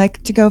 would you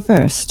like to go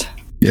first?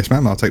 Yes,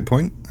 ma'am. I'll take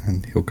point,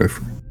 and he'll go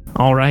for it.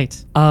 All right.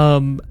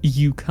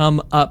 You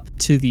come up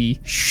to the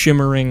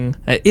shimmering.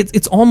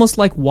 It's almost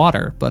like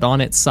water, but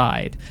on its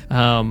side.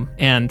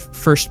 And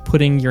first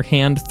putting your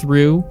hand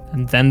through,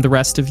 and then the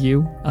rest of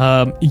you,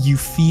 you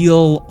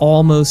feel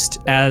almost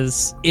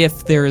as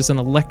if there is an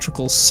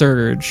electrical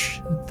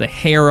surge. The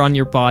hair on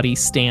your body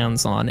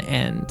stands on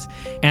end,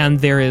 and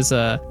there is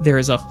a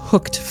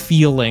hooked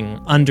feeling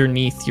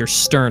underneath your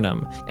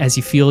sternum as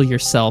you feel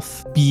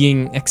yourself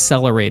being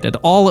accelerated.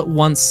 All at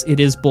once, it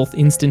is both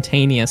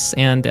instantaneous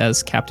and,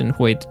 as Captain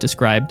Hoyt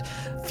described,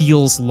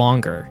 feels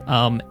longer.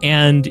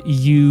 And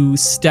you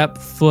step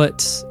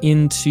foot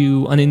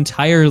into an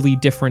entirely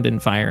different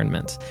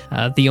environment.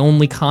 The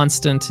only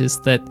constant is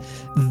that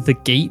the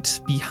gate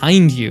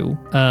behind you,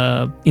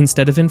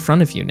 instead of in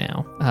front of you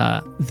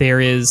now, there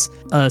is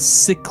a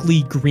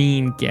sickly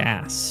green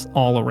gas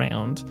all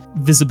around.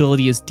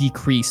 Visibility is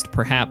decreased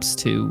perhaps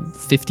to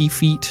 50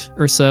 feet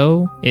or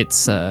so.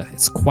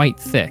 It's quite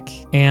thick,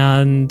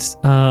 and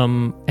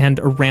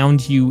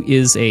around you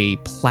is a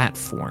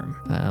platform.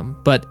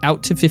 But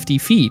out to 50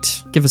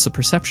 feet, give us a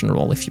perception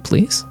roll, if you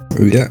please.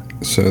 Oh, yeah.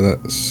 So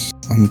that's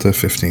under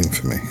 15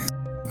 for me.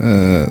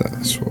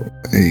 That's what,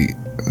 8.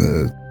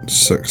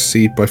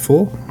 Succeed by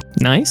 4.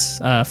 Nice.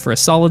 For a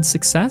solid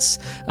success,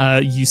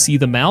 you see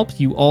the MALP.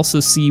 You also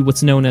see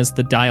what's known as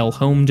the dial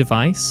home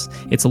device.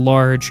 It's a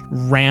large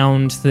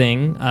round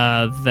thing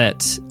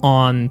that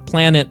on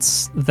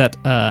planets that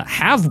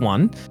have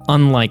one,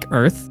 unlike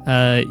Earth,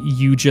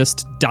 you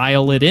just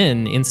dial it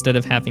in instead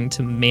of having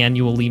to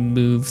manually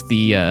move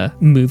the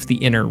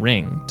inner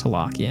ring to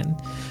lock in.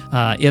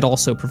 It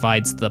also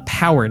provides the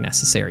power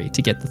necessary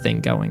to get the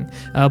thing going.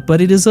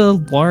 But it is a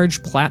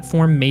large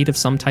platform made of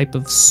some type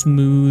of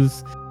smooth,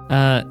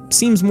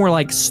 seems more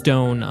like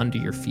stone under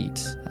your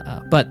feet.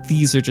 But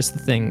these are just the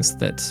things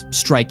that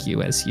strike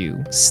you as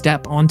you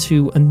step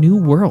onto a new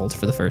world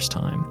for the first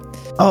time.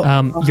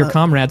 Your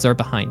comrades are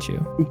behind you.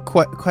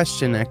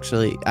 Question,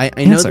 actually.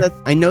 I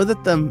know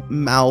that the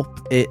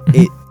MALP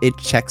it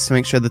checks to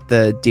make sure that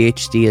the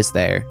DHD is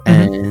there,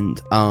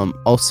 and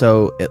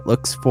also it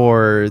looks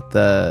for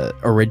the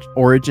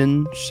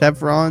origin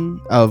chevron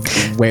of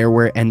where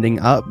we're ending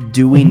up.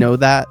 Do we know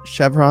that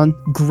chevron?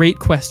 Great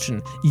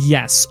question.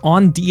 Yes,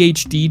 on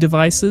DHD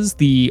devices,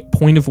 the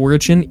point of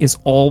origin is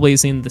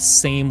always in the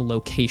same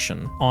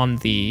location on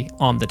the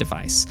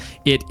device.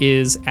 It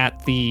is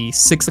at the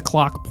 6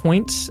 o'clock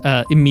point,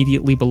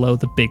 immediately below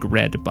the big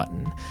red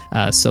button.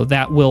 So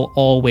that will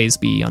always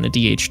be on a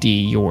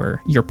DHD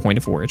your point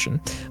of origin.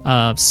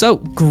 So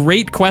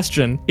great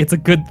question. It's a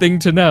good thing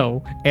to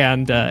know,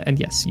 and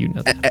yes, you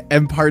know that.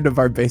 And part of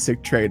our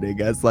basic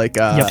training as like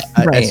a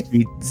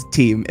SG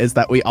team is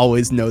that we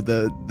always know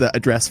the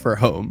address for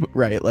home,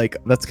 right? Like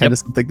that's kind of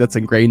something that's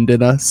ingrained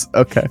in us.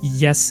 Okay.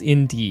 Yes,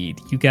 indeed.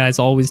 You guys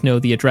always know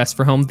the address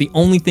for home. The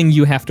only thing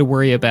you have to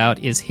worry about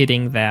is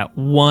hitting that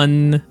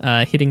one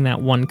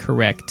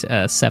correct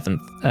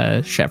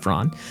 7th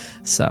chevron.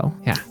 So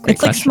yeah, great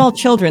It's like question. small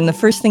children. The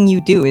first thing you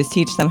do is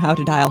teach them how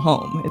to dial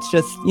home. It's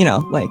just,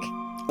 like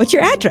What's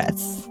your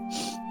address?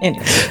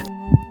 Anyway.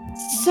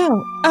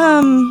 So,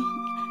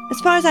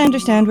 as far as I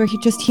understand, we're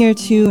just here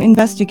to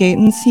investigate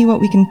and see what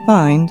we can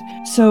find.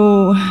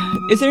 So,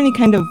 is there any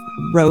kind of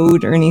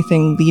road or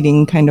anything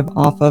leading kind of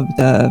off of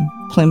the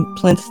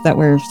plinth that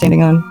we're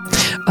standing on?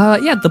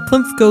 Yeah, the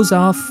plinth goes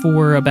off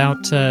for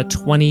about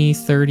 20,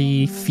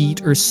 30 feet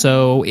or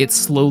so. It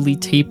slowly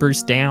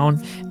tapers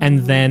down and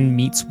then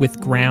meets with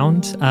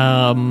ground.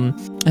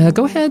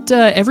 Go ahead.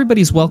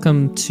 Everybody's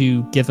welcome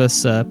to give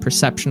us a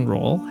perception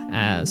roll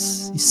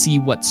as you see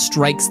what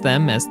strikes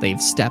them as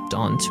they've stepped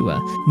onto a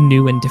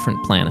new and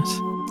different planet.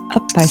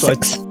 Up by So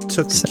 6. I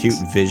took acute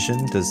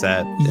vision. Does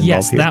that involve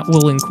Yes, here? that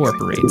will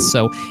incorporate.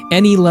 So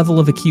any level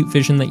of acute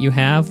vision that you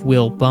have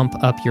will bump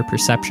up your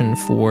perception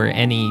for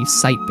any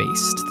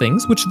sight-based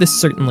things, which this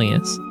certainly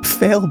is.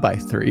 Fail by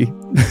 3.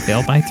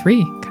 Fail by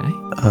 3. Okay.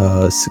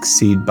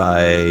 Succeed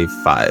by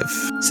 5.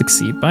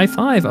 Succeed by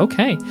 5.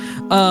 Okay.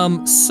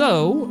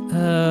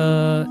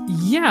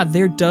 Yeah,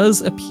 there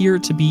does appear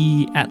to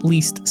be at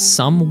least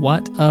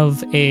somewhat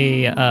of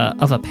a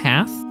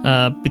path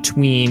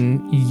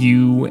between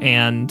you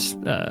and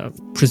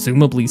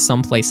presumably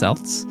someplace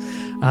else.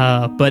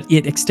 But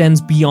it extends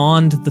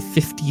beyond the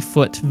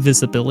 50-foot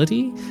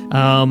visibility.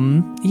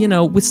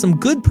 With some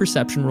good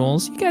perception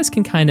rolls, you guys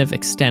can kind of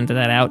extend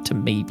that out to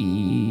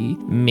maybe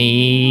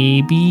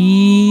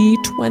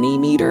 20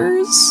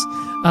 meters.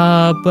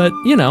 But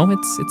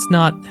it's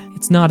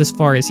not as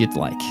far as you'd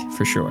like,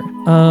 for sure.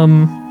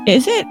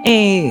 Is it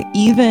a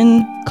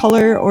even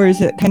color, or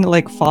is it kind of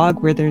like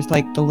fog where there's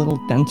like the little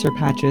denser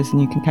patches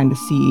and you can kind of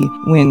see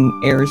when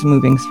air is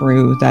moving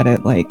through that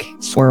it like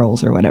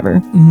swirls or whatever?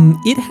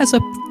 It has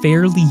a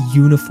fairly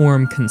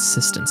uniform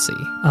consistency.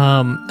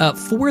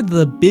 For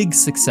the big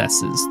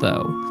successes,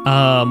 though,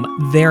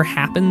 there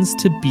happens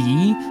to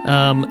be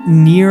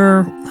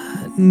near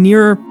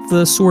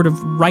the sort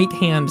of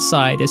right-hand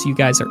side as you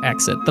guys are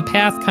exit. The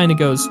path kind of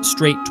goes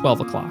straight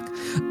 12 o'clock.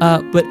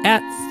 But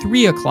at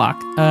 3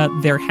 o'clock,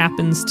 there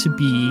happens to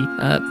be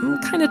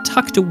kind of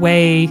tucked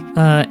away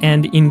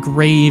and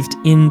engraved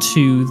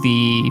into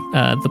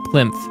the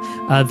plinth.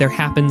 There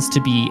happens to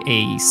be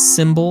a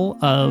symbol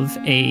of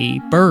a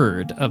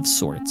bird of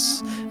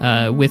sorts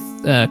with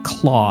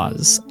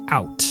claws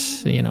out,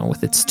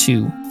 with its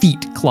 2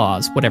 feet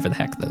claws, whatever the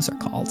heck those are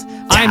called.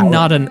 I'm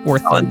not an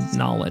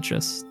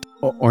ornithologist.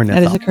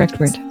 That is the correct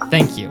word.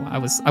 Thank you. I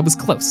was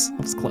close. I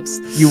was close.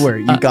 You were.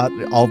 You got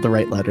all the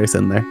right letters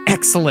in there.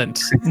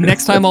 Excellent.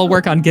 Next time I'll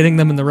work on getting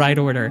them in the right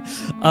order.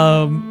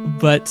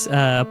 But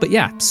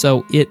yeah,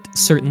 so it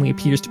certainly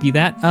appears to be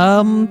that.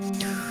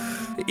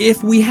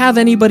 If we have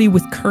anybody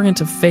with current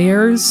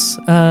affairs,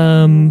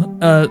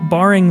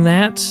 barring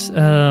that,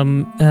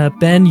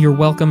 Ben, you're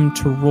welcome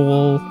to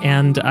roll,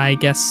 and I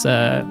guess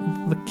the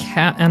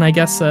cat, and I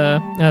guess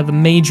the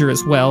major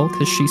as well,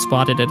 because she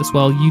spotted it as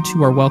well. You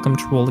two are welcome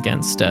to roll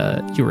against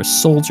your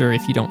soldier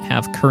if you don't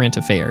have current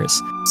affairs.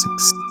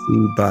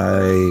 Succeed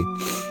by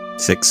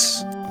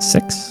 6.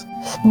 6.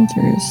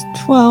 Soldiers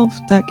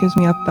 12. That gives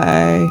me up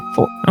by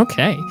 4.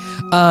 Okay.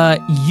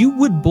 You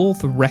would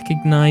both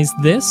recognize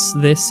this.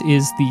 This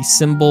is the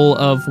symbol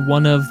of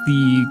one of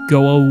the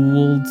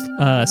Goa'uld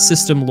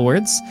system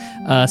lords,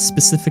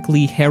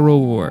 specifically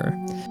Heroor.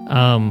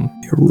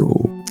 Hero.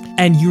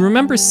 And you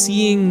remember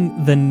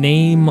seeing the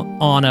name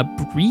on a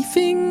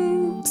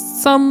briefing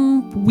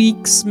some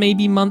weeks,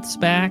 maybe months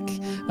back,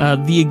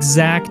 the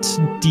exact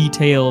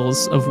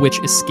details of which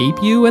escape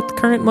you at the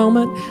current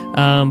moment.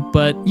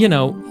 But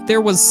there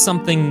was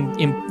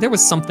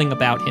something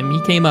about him.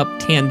 He came up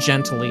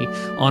tangentially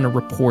on a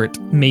report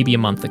maybe a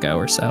month ago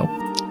or so.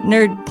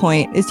 Nerd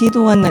point. Is he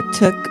the one that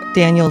took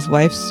Daniel's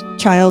wife's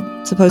child,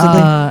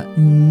 supposedly?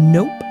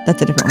 Nope.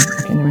 That's a different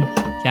one. Okay, never mind.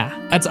 Yeah,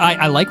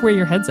 I like where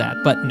your head's at,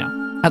 but no.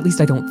 At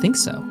least I don't think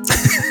so.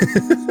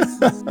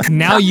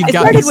 Now you've It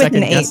got me started with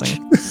second an H,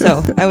 guessing.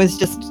 so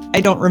I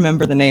don't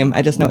remember the name.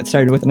 I just know it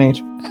started with an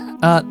H.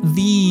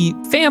 The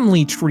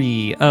family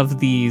tree of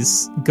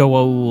these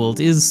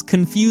Goa'uld is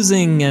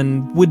confusing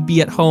and would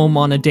be at home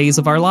on a Days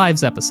of Our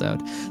Lives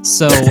episode.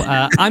 So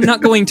I'm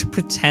not going to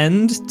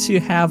pretend to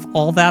have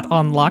all that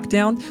on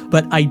lockdown,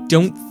 but I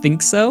don't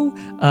think so.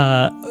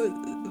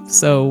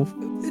 So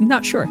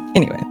not sure.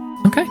 Anyway.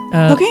 Okay.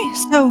 Okay,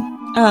 so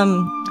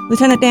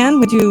Lieutenant Dan,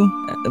 would you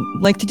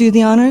like to do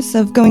the honors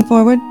of going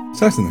forward?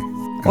 Certainly.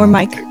 Or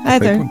Mike,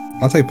 either.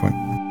 I'll take point.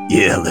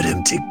 Yeah, let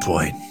him take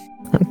point.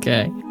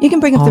 Okay. You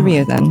can bring up the All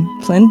rear then,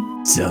 Flynn.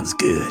 Sounds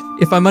good.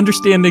 If I'm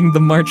understanding the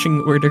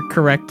marching order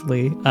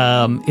correctly,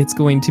 it's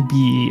going to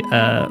be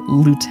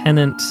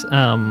Lieutenant.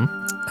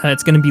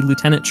 It's going to be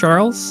Lieutenant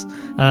Charles.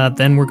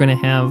 Then we're going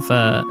to have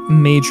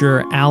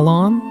Major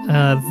Alon.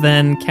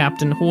 Then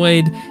Captain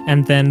Hoyd,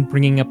 and then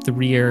bringing up the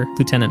rear,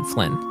 Lieutenant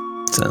Flynn.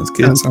 Sounds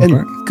good. That sounds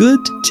right. Good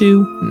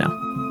to know.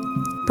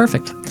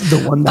 Perfect.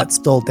 The one that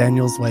stole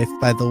Daniel's wife,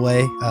 by the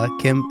way,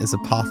 Kim, is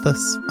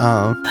Apophis.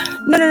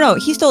 No.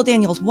 He stole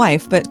Daniel's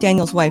wife, but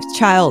Daniel's wife's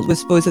child was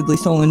supposedly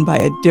stolen by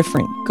a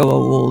different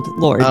Goa'uld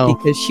lord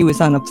because she was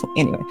on a...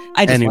 Anyway,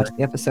 I just watched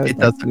the episode It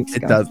like does. 2 weeks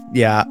It ago. does.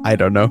 Yeah, I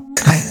don't know.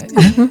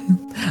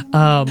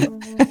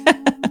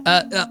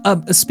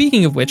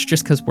 Speaking of which,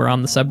 just because we're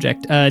on the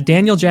subject,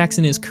 Daniel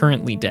Jackson is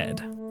currently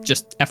dead.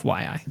 Just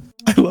FYI.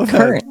 I love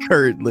Current. how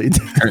currently.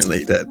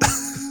 Currently dead.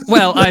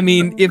 Well, I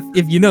mean,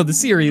 if you know the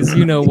series,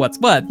 you know what's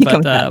what. He But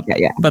comes back,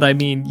 yeah. but I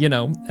mean,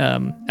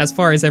 as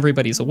far as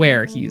everybody's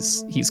aware,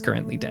 he's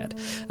currently dead.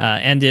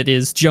 And it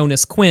is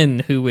Jonas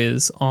Quinn who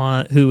is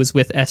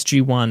with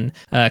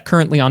SG-1,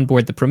 currently on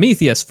board the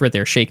Prometheus for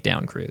their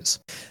shakedown cruise.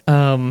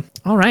 All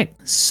right,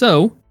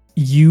 so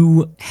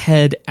you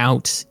head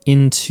out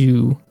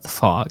into the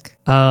fog,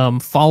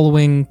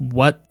 following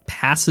what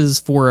passes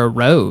for a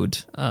road,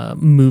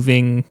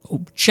 moving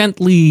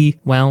gently,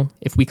 well,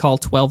 if we call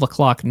 12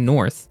 o'clock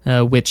north,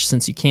 which,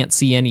 since you can't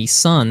see any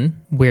sun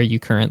where you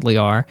currently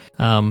are,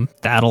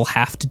 that'll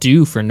have to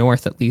do for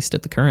north, at least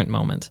at the current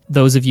moment.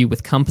 Those of you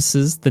with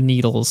compasses, the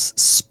needles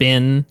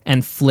spin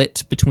and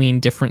flit between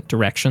different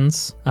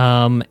directions.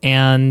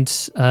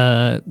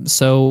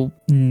 So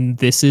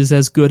this is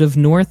as good of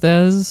north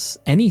as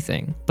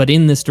anything. But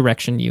in this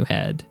direction you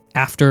head.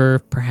 After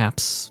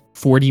perhaps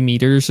 40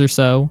 meters or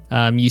so,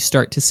 you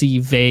start to see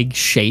vague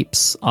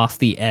shapes off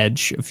the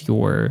edge of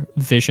your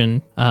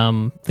vision,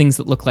 things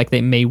that look like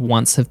they may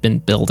once have been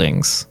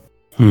buildings.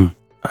 Well,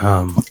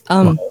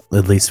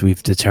 at least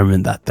we've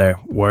determined that there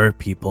were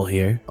people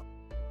here.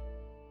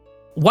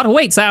 What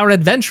awaits our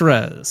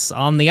adventurers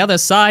on the other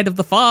side of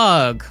the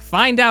fog?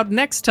 Find out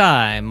next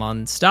time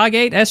on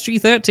Stargate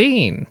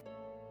SG-13.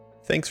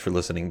 Thanks for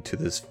listening to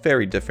this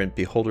very different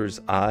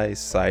Beholder's Eye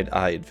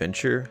Side-Eye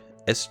adventure,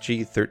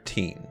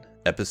 SG-13,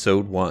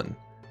 Episode 1.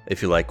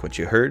 If you like what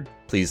you heard,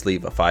 please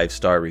leave a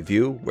 5-star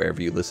review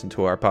wherever you listen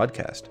to our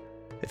podcast.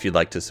 If you'd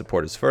like to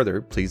support us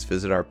further, please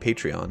visit our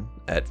Patreon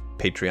at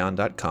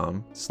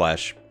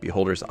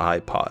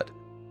patreon.com/beholderseyepod.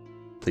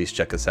 Please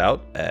check us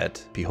out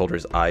at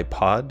Beholder's Eye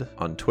Pod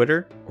on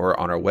Twitter or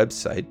on our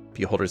website,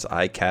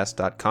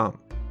 beholderseyecast.com.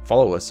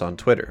 Follow us on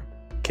Twitter.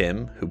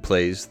 Kim, who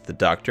plays the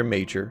Dr.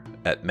 Major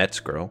at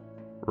Metzgro,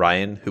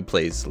 Ryan, who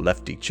plays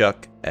Lefty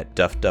Chuck at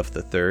Duff Duff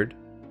III,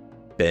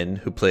 Ben,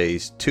 who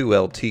plays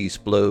 2LT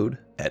Splode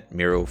at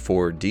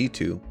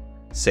Miro4D2,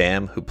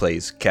 Sam, who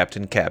plays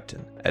Captain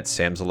at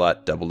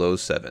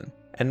Samsalot007,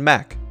 and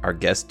Mac, our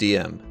guest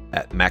DM,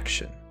 at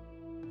Maction.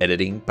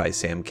 Editing by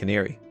Sam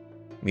Canary.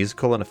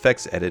 Musical and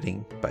effects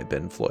editing by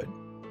Ben Floyd.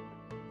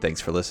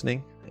 Thanks for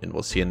listening, and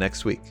we'll see you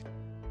next week.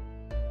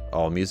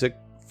 All music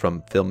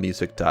from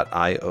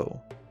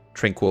filmmusic.io.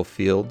 Tranquil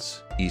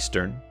Fields,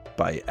 Eastern,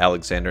 by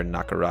Alexander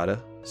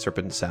Nakarada,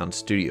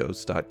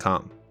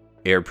 SerpentSoundStudios.com.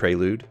 Air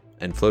Prelude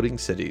and Floating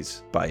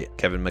Cities by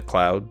Kevin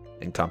MacLeod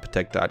and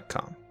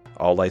Compotech.com.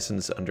 All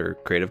licensed under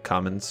Creative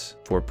Commons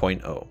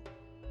 4.0.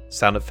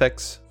 Sound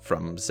effects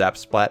from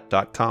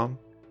Zapsplat.com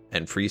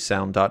and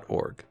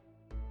freesound.org.